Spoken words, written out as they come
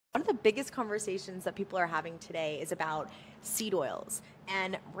One of the biggest conversations that people are having today is about seed oils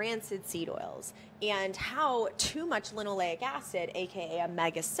and rancid seed oils and how too much linoleic acid, aka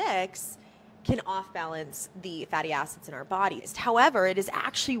omega-6, can off-balance the fatty acids in our bodies. However, it is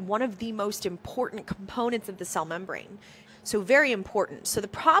actually one of the most important components of the cell membrane. So very important. So the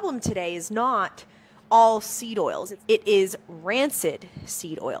problem today is not all seed oils. It is rancid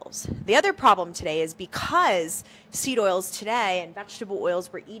seed oils. The other problem today is because seed oils today and vegetable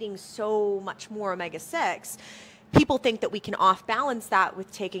oils, we're eating so much more omega-6, people think that we can off-balance that with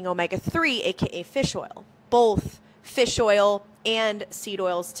taking omega-3, aka fish oil. Both fish oil and seed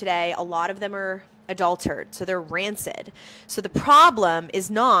oils today, a lot of them are adulterated, so they're rancid. So the problem is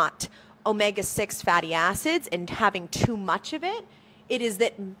not omega-6 fatty acids and having too much of it. It is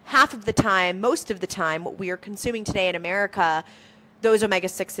that half of the time, most of the time, what we are consuming today in America, those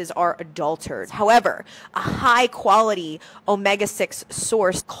omega-6s are adulterated. However, a high quality omega-6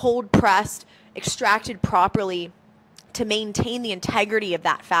 source, cold pressed, extracted properly to maintain the integrity of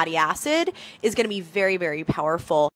that fatty acid is going to be very, very powerful.